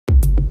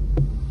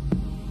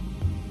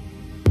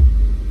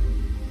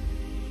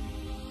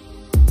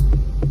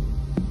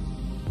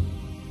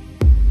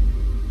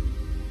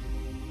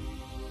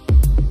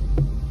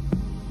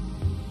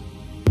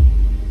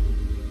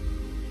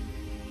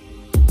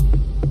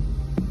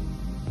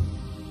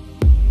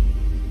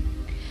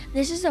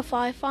This is a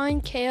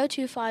Fifine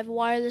K025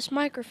 wireless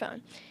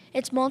microphone.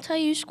 Its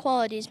multi-use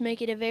qualities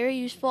make it a very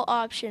useful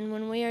option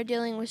when we are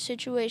dealing with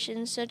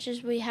situations such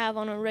as we have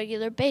on a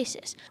regular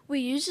basis. We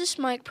use this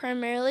mic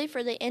primarily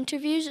for the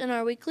interviews in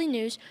our weekly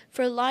news,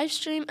 for live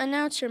stream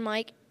announcer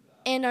mic,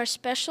 and our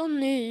special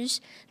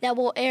news that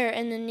will air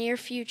in the near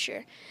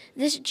future.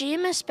 This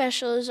GMS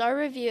special is our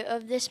review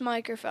of this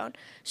microphone,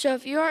 so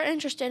if you are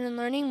interested in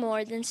learning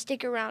more, then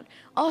stick around.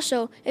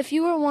 Also, if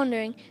you are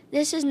wondering,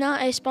 this is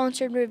not a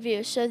sponsored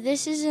review, so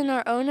this is in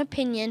our own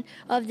opinion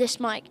of this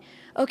mic.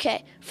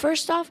 Okay,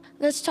 first off,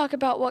 let's talk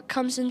about what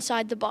comes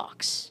inside the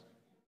box.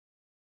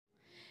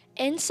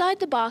 Inside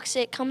the box,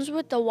 it comes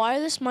with the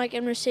wireless mic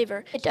and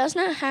receiver. It does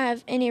not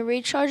have any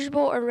rechargeable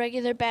or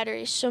regular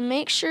batteries, so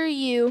make sure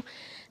you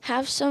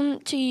have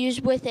some to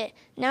use with it.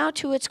 Now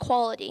to its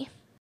quality.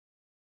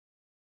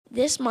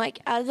 This mic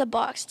out of the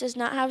box does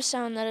not have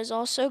sound that is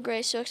also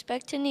gray, so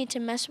expect to need to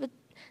mess with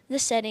the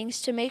settings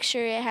to make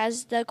sure it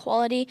has the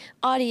quality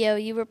audio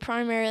you were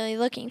primarily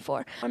looking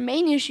for. Our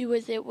main issue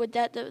with it was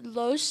that the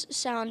lows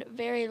sound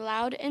very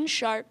loud and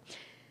sharp.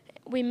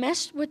 We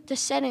messed with the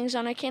settings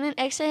on our Canon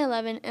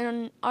XA11 and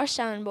on our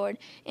soundboard,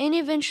 and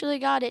eventually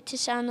got it to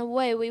sound the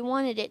way we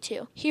wanted it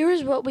to. Here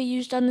is what we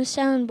used on the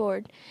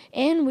soundboard,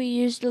 and we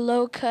used the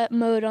low cut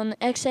mode on the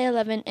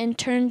XA11 and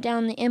turned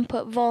down the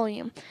input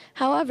volume.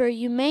 However,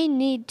 you may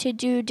need to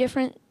do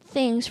different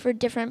things for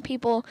different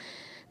people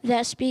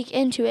that speak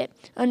into it.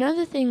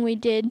 Another thing we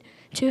did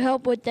to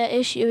help with that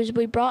issue is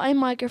we brought a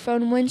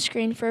microphone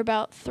windscreen for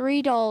about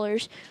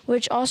 $3,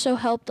 which also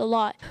helped a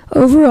lot.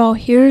 Overall,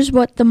 here's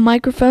what the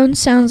microphone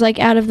sounds like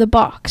out of the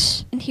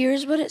box. And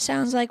here's what it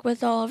sounds like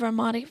with all of our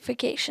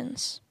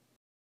modifications.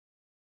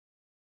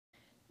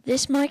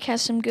 This mic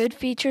has some good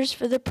features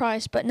for the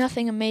price, but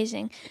nothing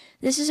amazing.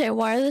 This is a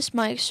wireless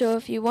mic, so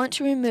if you want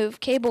to remove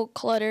cable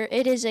clutter,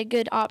 it is a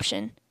good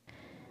option.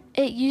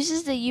 It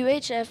uses the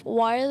UHF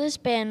wireless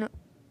band,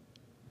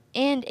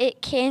 and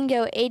it can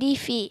go 80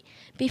 feet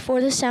before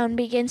the sound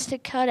begins to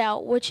cut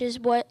out, which is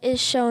what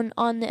is shown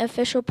on the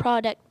official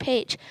product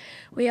page.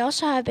 We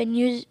also have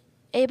been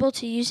able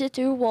to use it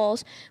through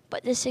walls,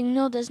 but the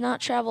signal does not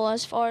travel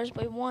as far as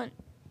we want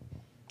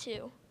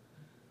to.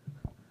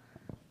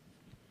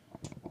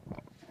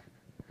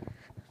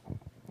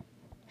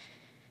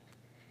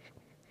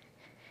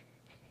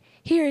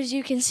 Here, as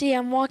you can see,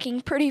 I'm walking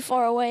pretty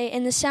far away,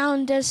 and the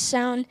sound does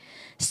sound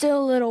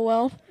still a little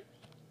well.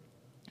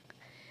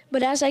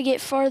 But as I get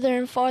farther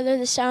and farther,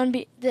 the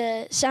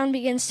sound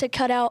begins to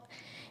cut out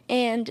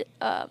and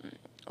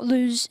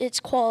lose its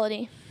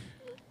quality.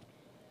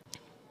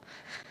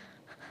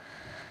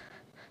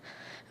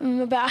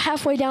 I'm about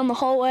halfway down the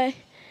hallway,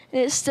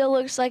 and it still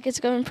looks like it's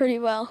going pretty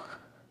well.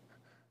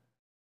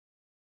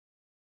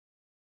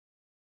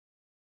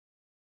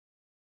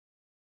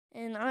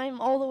 And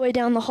I'm all the way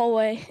down the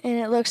hallway, and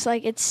it looks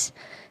like it's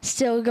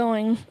still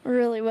going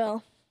really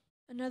well.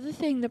 Another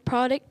thing the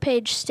product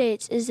page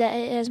states is that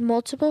it has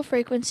multiple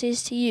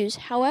frequencies to use.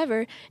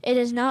 However, it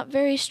is not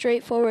very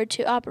straightforward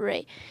to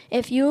operate.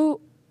 If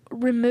you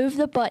remove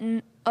the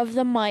button of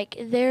the mic,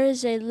 there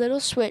is a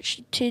little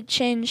switch to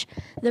change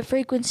the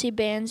frequency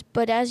bands,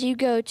 but as you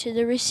go to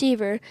the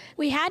receiver,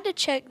 we had to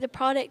check the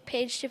product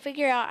page to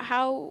figure out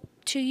how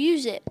to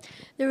use it.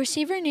 The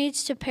receiver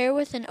needs to pair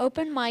with an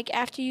open mic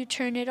after you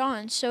turn it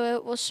on, so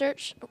it will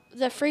search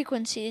the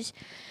frequencies.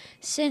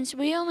 Since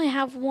we only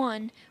have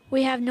one,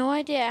 we have no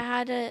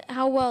idea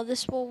how well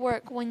this will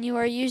work when you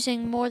are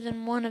using more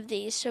than one of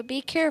these, so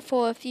be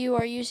careful if you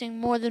are using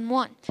more than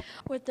one.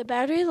 With the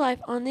battery life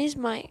on these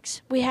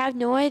mics, we have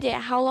no idea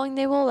how long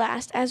they will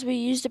last, as we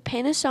use the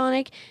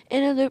Panasonic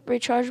inner-loop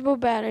rechargeable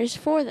batteries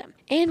for them,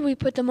 and we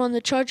put them on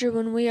the charger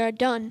when we are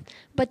done.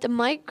 But the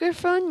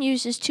microphone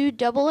uses 2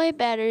 AA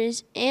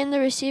batteries, and the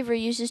receiver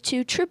uses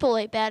 2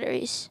 AAA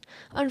batteries.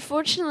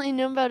 Unfortunately,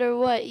 no matter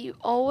what, you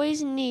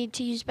always need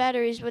to use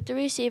batteries with the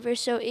receiver,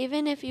 so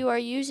even if you are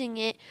using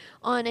it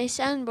on a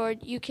soundboard,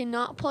 you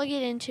cannot plug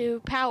it into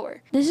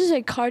power. This is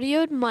a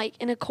cardioid mic,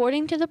 and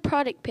according to the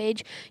product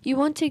page, you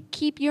want to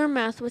keep your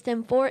mouth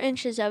within 4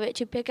 inches of it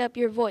to pick up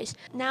your voice.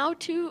 Now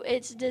to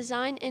its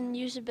design and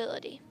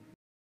usability.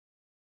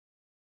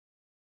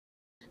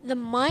 The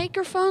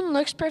microphone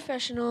looks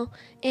professional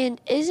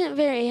and isn't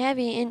very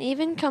heavy, and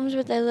even comes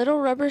with a little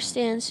rubber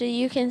stand so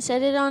you can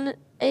set it on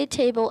a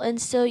table and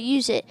still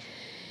use it.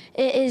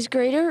 It is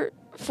greater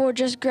for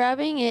just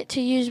grabbing it to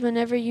use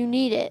whenever you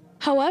need it.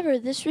 However,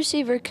 this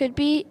receiver could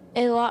be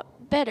a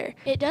lot better.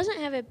 It doesn't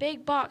have a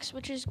big box,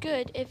 which is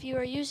good if you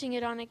are using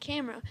it on a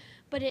camera,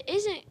 but it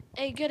isn't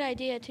a good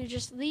idea to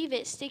just leave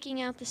it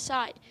sticking out the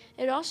side.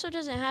 It also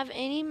doesn't have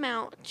any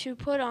mount to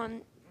put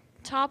on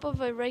top of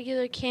a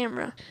regular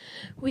camera.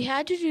 We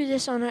had to do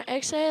this on our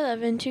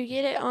XA11 to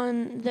get it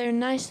on there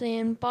nicely,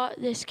 and bought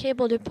this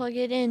cable to plug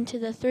it into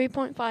the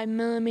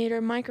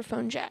 3.5mm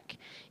microphone jack.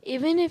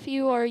 Even if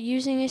you are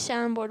using a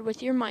soundboard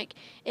with your mic,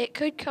 it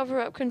could cover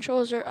up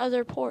controls or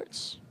other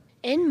ports.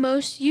 In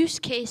most use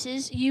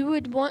cases, you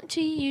would want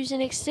to use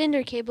an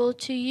extender cable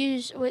to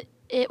use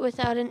it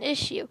without an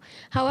issue.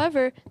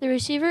 However, the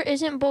receiver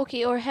isn't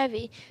bulky or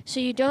heavy, so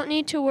you don't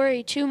need to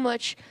worry too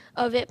much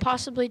of it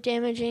possibly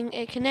damaging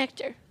a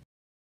connector.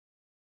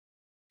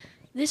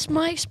 This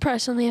mic's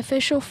price on the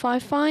official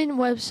Fifine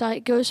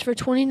website goes for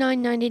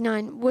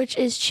 $29.99, which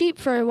is cheap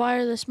for a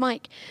wireless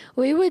mic.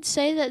 We would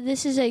say that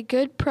this is a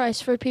good price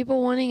for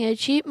people wanting a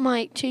cheap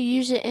mic to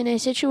use it in a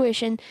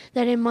situation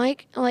that a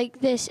mic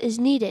like this is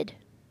needed.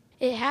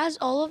 It has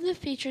all of the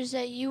features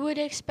that you would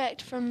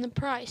expect from the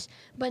price,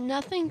 but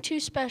nothing too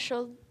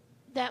special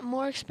that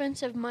more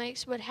expensive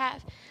mics would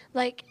have,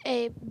 like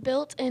a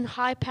built-in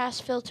high-pass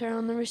filter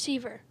on the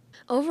receiver.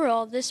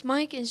 Overall, this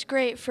mic is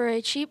great for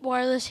a cheap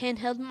wireless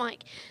handheld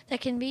mic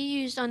that can be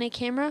used on a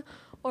camera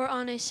or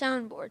on a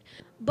soundboard.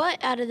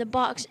 But out of the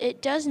box,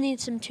 it does need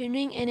some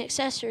tuning and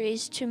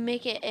accessories to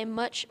make it a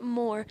much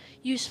more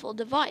useful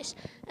device.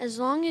 As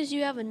long as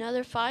you have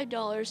another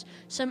 $5,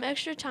 some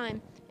extra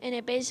time, and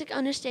a basic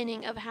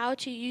understanding of how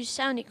to use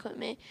sound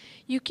equipment,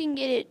 you can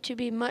get it to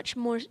be much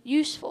more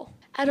useful.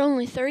 At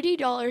only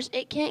 $30,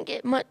 it can't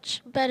get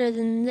much better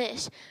than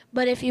this,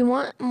 but if you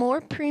want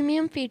more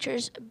premium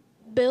features,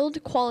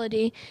 build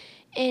quality,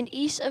 and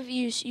ease of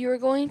use, you are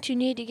going to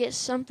need to get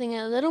something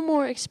a little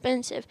more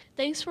expensive.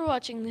 Thanks for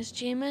watching this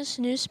GMS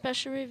News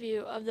Special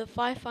Review of the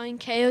Fifine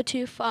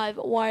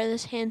K025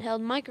 wireless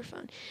handheld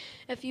microphone.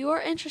 If you are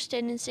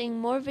interested in seeing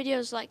more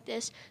videos like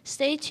this,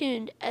 stay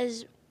tuned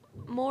as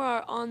more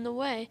are on the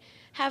way.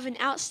 Have an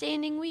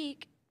outstanding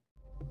week.